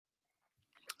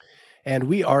And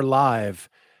we are live.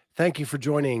 Thank you for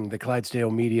joining the Clydesdale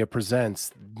Media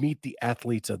Presents Meet the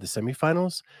Athletes of the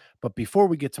Semifinals. But before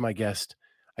we get to my guest,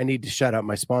 I need to shout out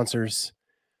my sponsors.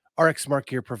 RX Smart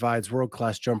Gear provides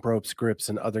world-class jump ropes, grips,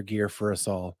 and other gear for us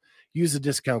all. Use the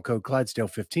discount code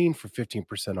Clydesdale15 for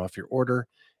 15% off your order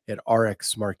at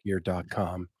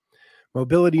rxsmartgear.com.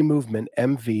 Mobility Movement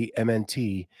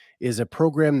MVMNT is a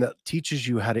program that teaches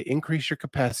you how to increase your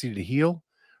capacity to heal,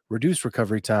 reduce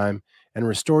recovery time, and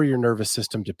restore your nervous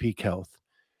system to peak health.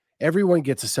 Everyone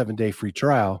gets a 7-day free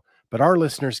trial, but our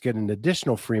listeners get an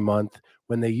additional free month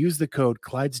when they use the code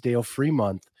Clydesdale free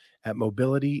month at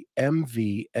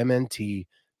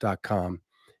mobilitymvmnt.com.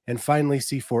 And finally,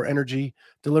 C4 Energy,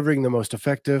 delivering the most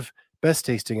effective, best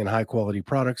tasting, and high quality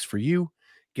products for you.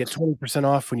 Get 20%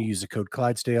 off when you use the code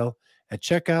Clydesdale at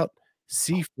checkout,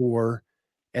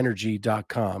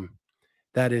 c4energy.com.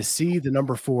 That is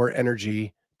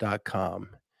c4energy.com.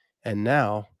 And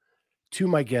now to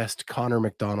my guest, Connor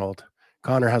McDonald.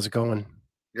 Connor, how's it going?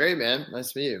 Great, man.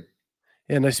 Nice to meet you.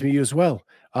 Yeah, nice to meet you as well.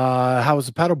 How was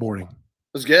the paddleboarding?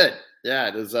 It was good. Yeah,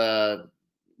 it was a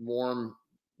warm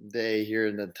day here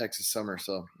in the Texas summer.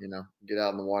 So, get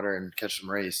out in the water and catch some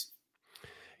rays.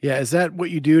 Yeah, is that what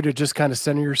you do to just kind of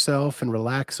center yourself and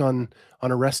relax on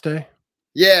a rest day?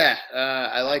 Yeah,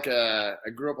 I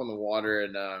grew up on the water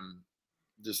and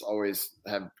just always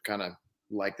have kind of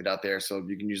liked it out there. So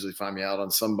you can usually find me out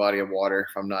on some body of water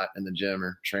if I'm not in the gym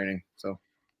or training. So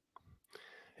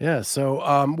yeah. So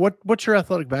what's your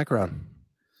athletic background?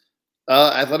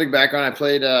 Athletic background, I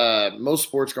played most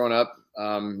sports growing up,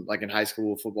 like in high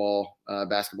school, football,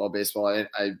 basketball, baseball. I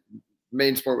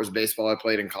main sport was baseball. I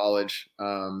played in college,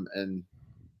 and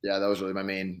yeah, that was really my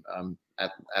main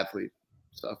athlete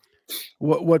stuff.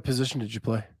 What position did you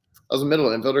play? I was a middle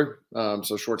infielder,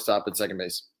 so shortstop and second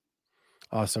base.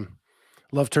 Awesome.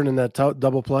 Love turning that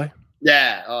double play.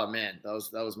 Yeah. Oh man, that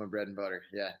was my bread and butter.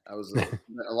 Yeah, I was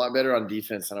a lot better on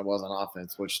defense than I was on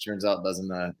offense, which turns out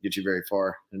doesn't get you very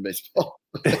far in baseball.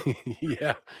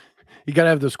 Yeah, you got to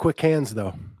have those quick hands,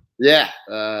 though. Yeah.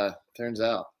 Turns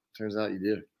out you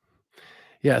do.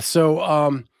 Yeah.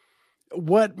 So,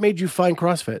 what made you find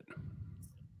CrossFit?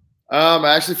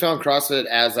 I actually found CrossFit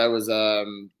as I was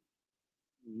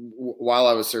while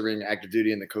I was serving active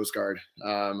duty in the Coast Guard.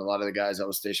 A lot of the guys I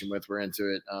was stationed with were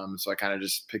into it, so I kind of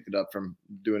just picked it up from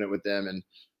doing it with them, and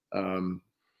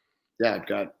yeah,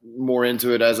 got more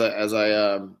into it as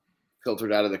I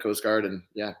filtered out of the Coast Guard, and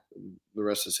yeah, the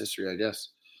rest is history, I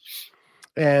guess.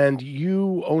 And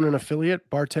you own an affiliate,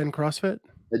 Bartend CrossFit?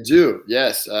 I do,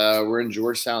 yes. We're in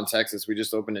Georgetown, Texas. We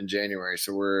just opened in January,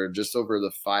 so we're just over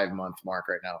the 5-month mark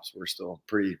right now. So we're still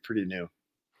pretty new.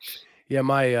 Yeah,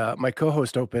 my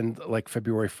co-host opened like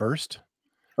February 1st.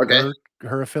 Okay.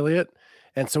 Her affiliate.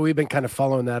 And so we've been kind of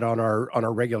following that on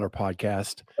our regular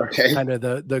podcast. Okay. Kind of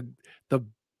the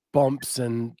bumps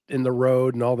and in the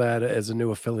road and all that as a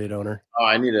new affiliate owner. Oh,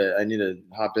 I need to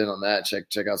hop in on that.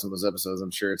 Check out some of those episodes.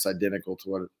 I'm sure it's identical to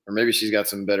what, or maybe she's got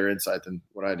some better insight than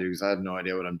what I do because I have no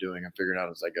idea what I'm doing. I'm figuring it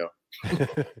out as I go.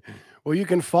 Well, you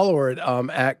can follow her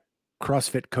at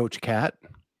CrossFit Coach Cat.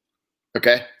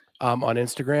 Okay. On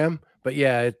Instagram, but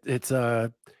yeah, it's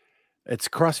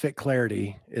CrossFit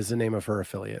Clarity is the name of her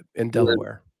affiliate in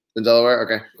Delaware. In Delaware,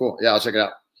 okay, cool. Yeah, I'll check it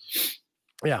out.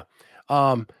 Yeah.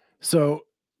 So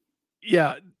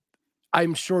yeah,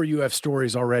 I'm sure you have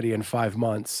stories already in 5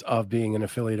 months of being an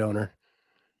affiliate owner.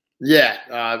 Yeah,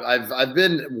 I've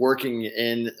been working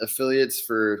in affiliates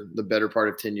for the better part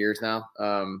of 10 years now.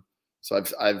 So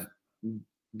I've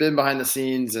been behind the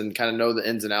scenes and kind of know the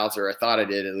ins and outs, or I thought I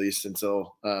did at least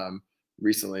until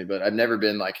recently. But I've never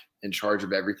been like in charge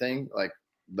of everything, like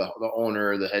the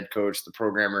owner, the head coach, the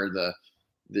programmer, the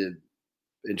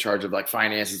in charge of like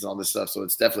finances and all this stuff. So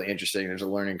it's definitely interesting. There's a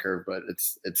learning curve, but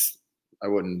it's I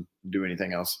wouldn't do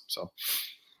anything else. So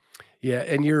yeah,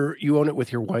 and you own it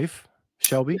with your wife,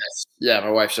 Shelby? Yes. Yeah, my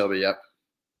wife Shelby. Yep.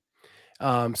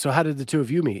 So how did the two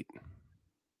of you meet?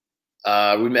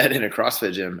 We met in a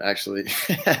CrossFit gym, actually.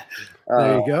 There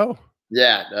you go.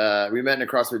 Yeah, we met in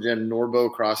a CrossFit gym,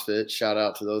 Norbo CrossFit. Shout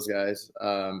out to those guys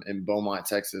in Beaumont,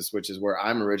 Texas, which is where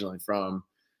I'm originally from.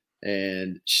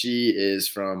 And she is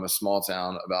from a small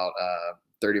town about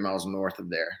 30 miles north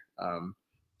of there.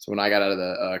 So when I got out of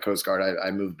the Coast Guard, I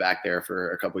moved back there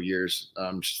for a couple of years.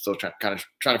 Still trying to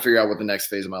figure out what the next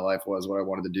phase of my life was, what I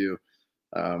wanted to do,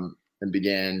 and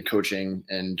began coaching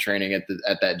and training at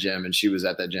that gym. And she was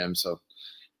at that gym, so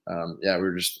yeah, we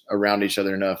were just around each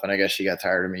other enough. And I guess she got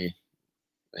tired of me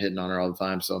hitting on her all the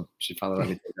time, so she finally let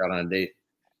me take her out on a date.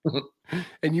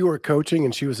 And you were coaching,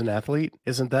 and she was an athlete.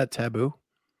 Isn't that taboo?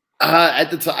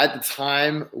 At the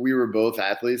time, we were both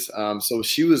athletes. So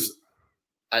she was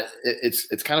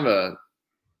it's kind of a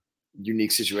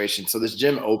unique situation. So this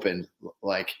gym opened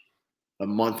like a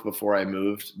month before I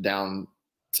moved down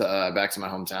to back to my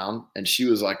hometown, and she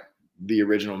was like the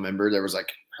original member. There was like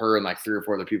her and like 3 or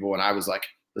 4 other people, and I was like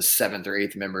the 7th or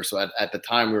 8th member. So at the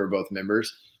time, we were both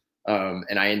members,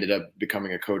 and I ended up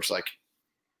becoming a coach like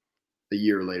a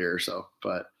year later or so.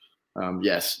 But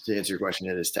yes, to answer your question,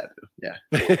 it is taboo. Yeah.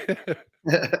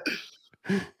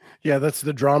 Yeah, that's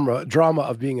the drama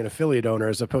of being an affiliate owner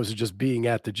as opposed to just being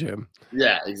at the gym.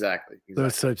 Yeah, exactly.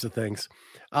 Those types of things.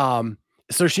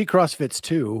 So she CrossFits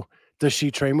too. Does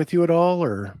she train with you at all,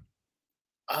 or?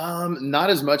 Not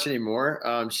as much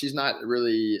anymore. She's not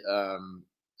really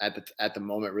at the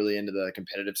moment really into the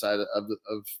competitive side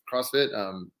of CrossFit.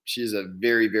 She's a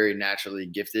very, very naturally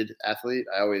gifted athlete.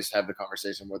 I always have the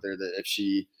conversation with her that if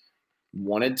she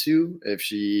wanted to, if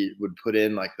she would put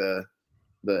in like the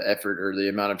effort or the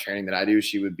amount of training that I do,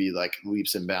 she would be like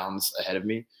leaps and bounds ahead of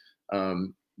me.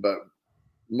 But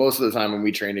most of the time when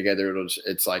we train together,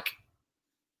 it's like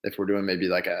if we're doing maybe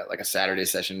like a Saturday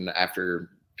session after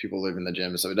people live in the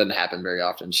gym. So it doesn't happen very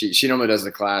often. She normally does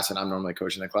the class and I'm normally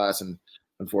coaching the class. And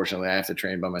unfortunately I have to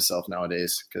train by myself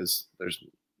nowadays because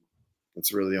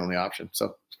that's really the only option.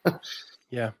 So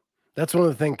yeah, that's one of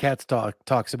the things Kat's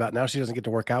talks about. Now she doesn't get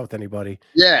to work out with anybody.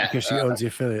 Yeah. Because she owns the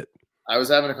affiliate. I was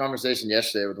having a conversation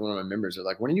yesterday with one of my members. They're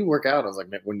like, when do you work out? I was like,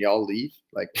 when y'all leave?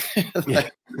 Like,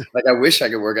 like I wish I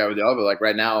could work out with y'all, but like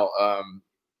right now,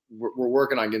 we're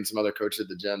working on getting some other coaches at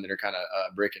the gym that are kind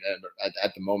of breaking in. But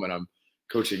at the moment, I'm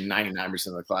coaching 99%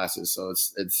 of the classes. So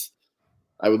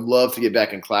I would love to get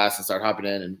back in class and start hopping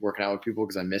in and working out with people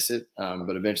because I miss it.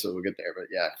 But eventually we'll get there. But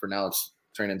yeah, for now it's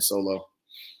training solo.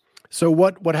 So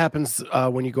what happens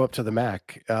when you go up to the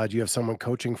MAC? Do you have someone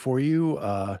coaching for you?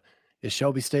 Is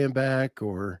Shelby staying back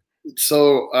or?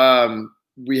 So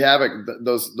we have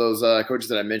those coaches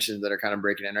that I mentioned that are kind of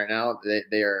breaking in right now.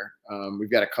 They are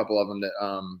we've got a couple of them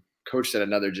that coached at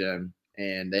another gym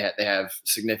and they have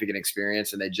significant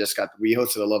experience and we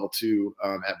hosted a level 2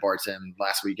 at Barton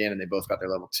last weekend and they both got their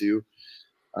level 2.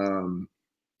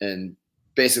 And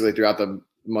basically throughout the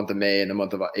month of May and the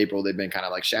month of April, they've been kind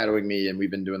of like shadowing me and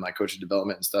we've been doing like coaching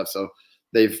development and stuff. So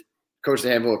they've coached a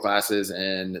handful of classes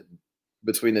and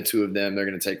between the 2 of them, they're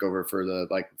going to take over for the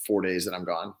like 4 days that I'm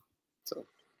gone. So,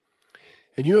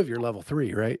 and you have your level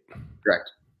 3, right?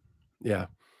 Correct. Yeah.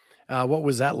 What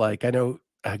was that like? I know,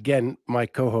 again, my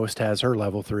co-host has her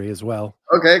level 3 as well.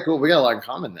 Okay, cool. We got a lot in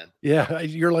common then. Yeah,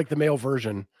 you're like the male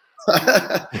version.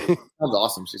 Sounds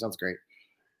awesome. She sounds great.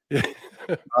 Yeah.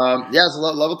 So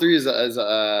level 3 is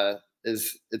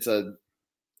it's a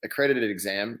accredited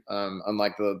exam,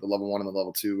 unlike the level 1 and the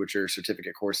level 2, which are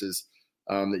certificate courses.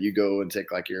 That you go and take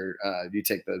like you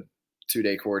take the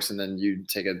 2-day course and then you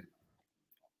take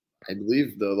I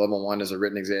believe the level 1 is a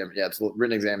written exam. Yeah, it's a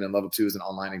written exam and level 2 is an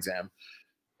online exam.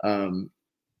 The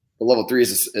level 3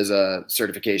 is a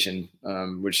certification,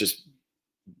 which just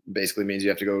basically means you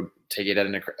have to go take it at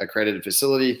an accredited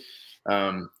facility.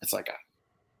 It's like I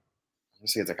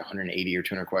think it's like 180 or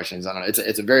 200 questions. I don't know.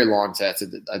 It's a very long test.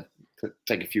 It could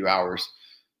take a few hours,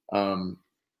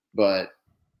 but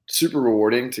super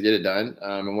rewarding to get it done.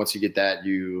 And once you get that,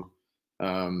 you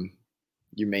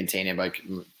maintain it by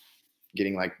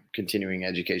getting like continuing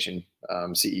education,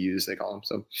 CEUs, they call them.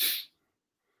 So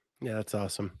yeah, that's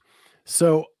awesome.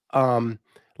 So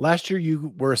last year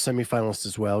you were a semifinalist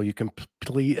as well. You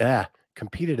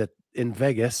competed in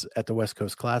Vegas at the West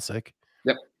Coast Classic.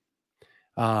 Yep.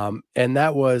 And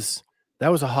that was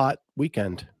a hot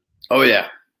weekend. Oh yeah.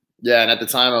 Yeah, and at the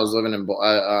time I was living in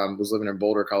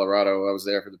Boulder, Colorado. I was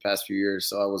there for the past few years,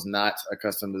 so I was not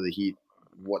accustomed to the heat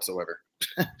whatsoever.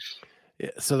 Yeah,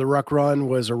 so the ruck run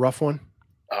was a rough one?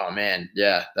 Oh man,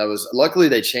 yeah. That was luckily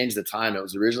they changed the time. It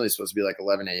was originally supposed to be like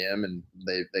 11 a.m. and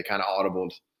they kind of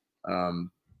audibled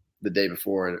the day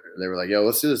before. They were like, "Yo,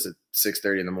 let's do this at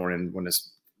 6:30 in the morning when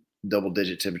it's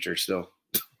double-digit temperature still."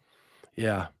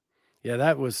 Yeah,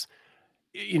 that was.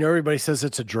 Everybody says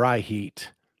it's a dry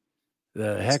heat.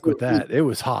 The heck with that. It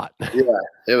was hot. Yeah,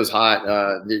 it was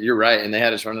hot. You're right. And they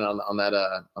had us running on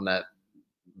that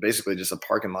basically just a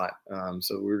parking lot.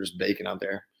 So we were just baking out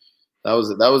there. That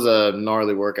was a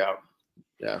gnarly workout.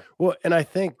 Yeah. Well, and I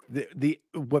think the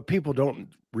what people don't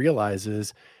realize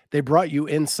is they brought you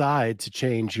inside to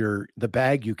change the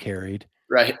bag you carried.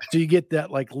 Right. So you get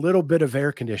that like little bit of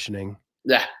air conditioning.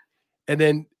 Yeah. And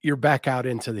then you're back out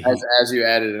into the heat. As you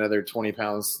added another 20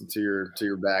 pounds to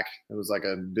your back, it was like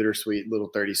a bittersweet little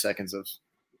 30 seconds of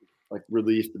like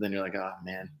relief. But then you're like, oh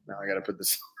man, now I got to put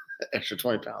this extra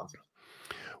 20 pounds.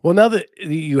 Well, now that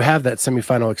you have that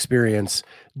semifinal experience,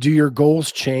 do your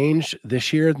goals change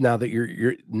this year? Now that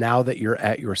you're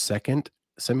at your second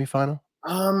semifinal?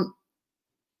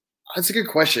 That's a good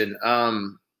question.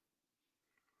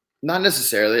 Not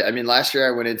necessarily. I mean, last year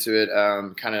I went into it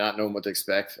kind of not knowing what to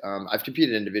expect. I've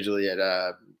competed individually at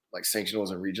like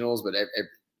sanctionals and regionals, but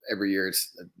every year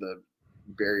it's the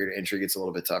barrier to entry gets a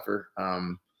little bit tougher.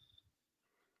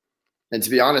 And to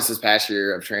be honest, this past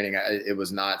year of training, it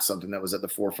was not something that was at the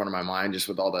forefront of my mind. Just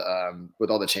with all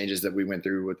the changes that we went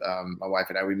through with my wife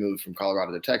and I, we moved from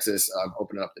Colorado to Texas,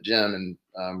 opening up the gym,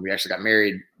 and we actually got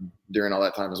married during all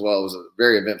that time as well. It was a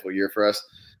very eventful year for us,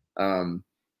 and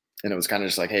it was kind of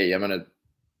just like, hey, I'm gonna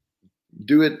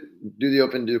do the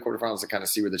open, do the quarterfinals, to kind of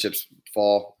see where the chips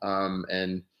fall,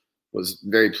 and was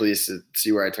very pleased to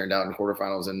see where I turned out in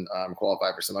quarterfinals and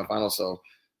qualify for semifinals. So.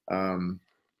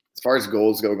 As far as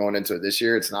goals go going into it this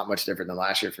year, it's not much different than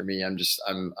last year for me. I'm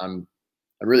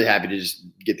really happy to just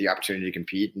get the opportunity to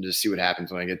compete and just see what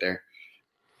happens when I get there.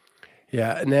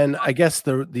 Yeah, and then I guess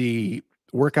the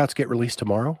workouts get released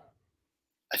tomorrow.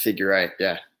 I think you're right.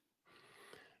 Yeah.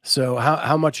 So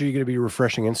how much are you going to be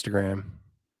refreshing Instagram?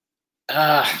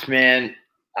 Man,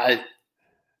 I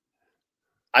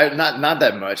not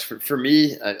that much for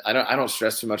me. I don't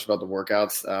stress too much about the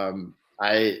workouts.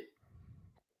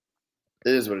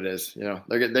 It is what it is. You know,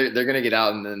 they're going to get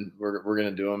out, and then we're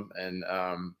going to do them. And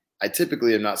I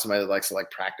typically am not somebody that likes to like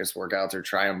practice workouts or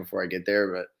try them before I get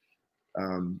there. But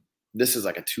this is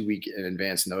like a 2-week in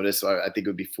advance notice, so I think it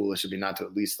would be foolish of me not to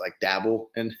at least like dabble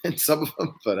in some of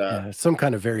them. But yeah, some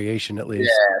kind of variation at least.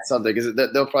 Yeah, something, because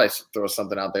they'll probably throw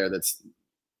something out there that's,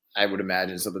 I would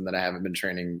imagine, something that I haven't been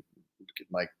training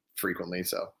like frequently.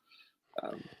 So.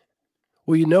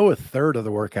 Well, you know, a third of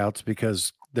the workouts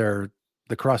because they're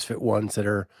the CrossFit ones that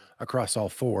are across all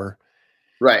 4.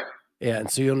 Right. Yeah,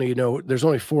 and so you know there's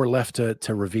only 4 left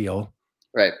to reveal.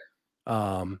 Right.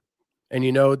 And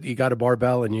you know you got a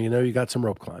barbell, and you know you got some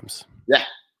rope climbs. Yeah,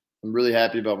 I'm really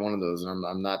happy about one of those, and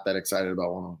I'm not that excited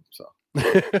about one of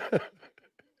them. So.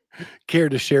 Care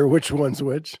to share which one's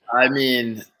which? I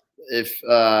mean, if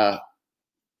I'm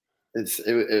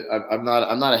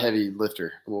not a heavy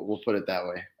lifter. We'll put it that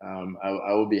way.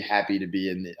 I will be happy to be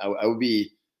in the. I would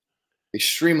be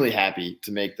extremely happy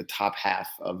to make the top half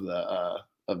of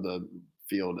the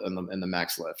field in the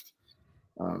max lift.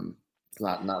 It's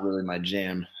not really my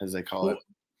jam, as they call it.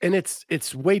 And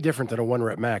it's way different than a 1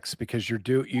 rep max because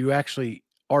you actually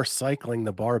are cycling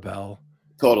the barbell.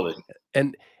 Totally.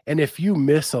 And if you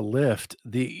miss a lift,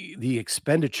 the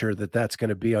expenditure that's going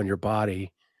to be on your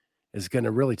body is going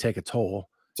to really take a toll.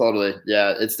 Totally.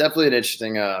 Yeah. It's definitely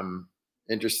an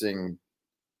interesting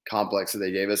complex that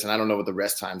they gave us. And I don't know what the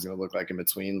rest time is going to look like in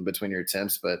between your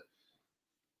attempts, but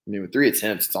I mean, with 3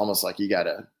 attempts, it's almost like you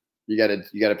gotta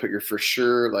put your for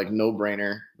sure, like no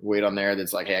brainer weight on there.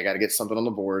 That's like, hey, I got to get something on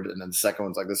the board. And then the second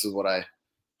one's like, this is what I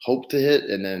hope to hit.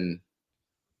 And then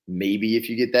maybe if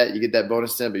you get that, you get that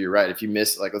bonus attempt. But you're right. If you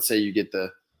miss, like, let's say you get the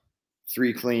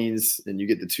 3 cleans and you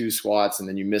get the 2 squats and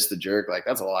then you miss the jerk, like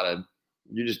that's a lot of,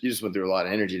 you just went through a lot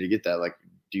of energy to get that. Like,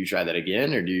 do you try that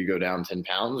again, or do you go down 10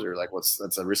 pounds, or like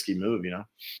that's a risky move, you know?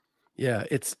 Yeah,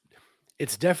 it's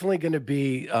definitely going to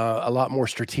be a lot more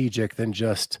strategic than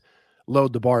just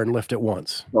load the bar and lift it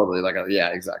once. Totally.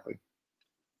 Yeah, exactly.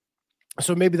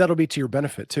 So maybe that'll be to your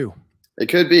benefit too. It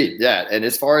could be. Yeah. And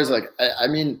as far as like, I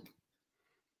mean,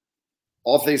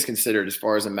 all things considered, as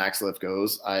far as a max lift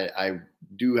goes, I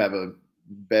do have a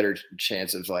better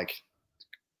chance of like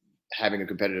having a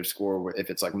competitive score if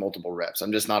it's like multiple reps.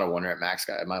 I'm just not a 1 rep max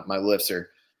guy. My lifts are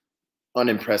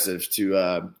unimpressive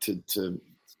to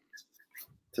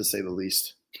say the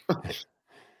least.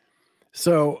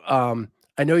 So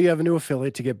I know you have a new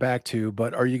affiliate to get back to,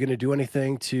 but are you going to do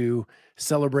anything to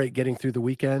celebrate getting through the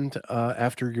weekend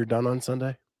after you're done on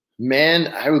Sunday?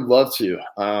 Man, I would love to.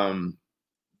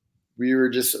 We were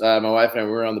just my wife and I,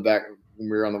 we were on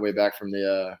the way back from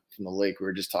the lake. We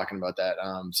were just talking about that.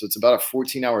 So it's about a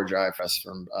 14-hour drive for us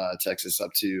from Texas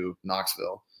up to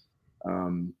Knoxville,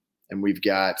 and we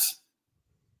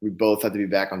both have to be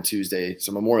back on Tuesday.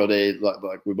 So Memorial Day,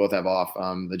 like we both have off.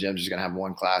 The gym's just gonna have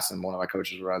 1 class, and one of my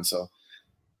coaches will run. So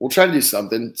we'll try to do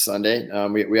something Sunday.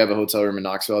 We have a hotel room in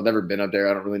Knoxville. I've never been up there.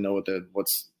 I don't really know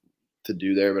what's to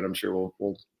do there, but I'm sure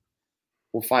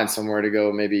we'll find somewhere to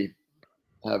go. Maybe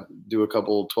do a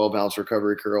couple 12-ounce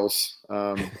recovery curls.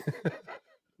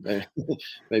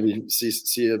 Maybe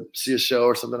see a show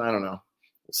or something. I don't know.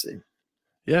 We'll see.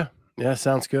 Yeah,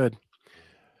 sounds good.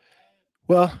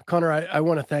 Well, Connor, I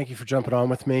want to thank you for jumping on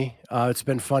with me. It's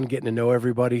been fun getting to know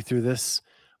everybody through this.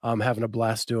 I'm having a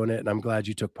blast doing it, and I'm glad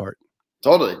you took part.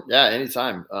 Totally. Yeah,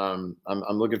 anytime. I'm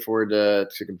looking forward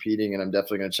to competing, and I'm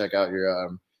definitely going to check out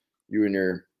you and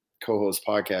your co-host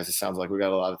podcast. It sounds like we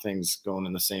got a lot of things going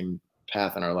in the same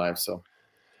path in our lives. So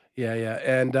Yeah, yeah,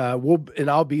 and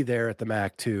I'll be there at the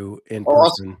Mac too in Oh,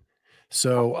 awesome. person.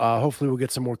 So hopefully we'll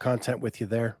get some more content with you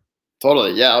there.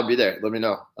 Totally. Yeah, I'll be there. Let me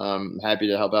know. I'm happy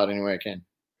to help out any way I can.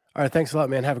 All right, thanks a lot,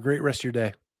 man. Have a great rest of your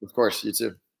day. Of course. You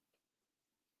too.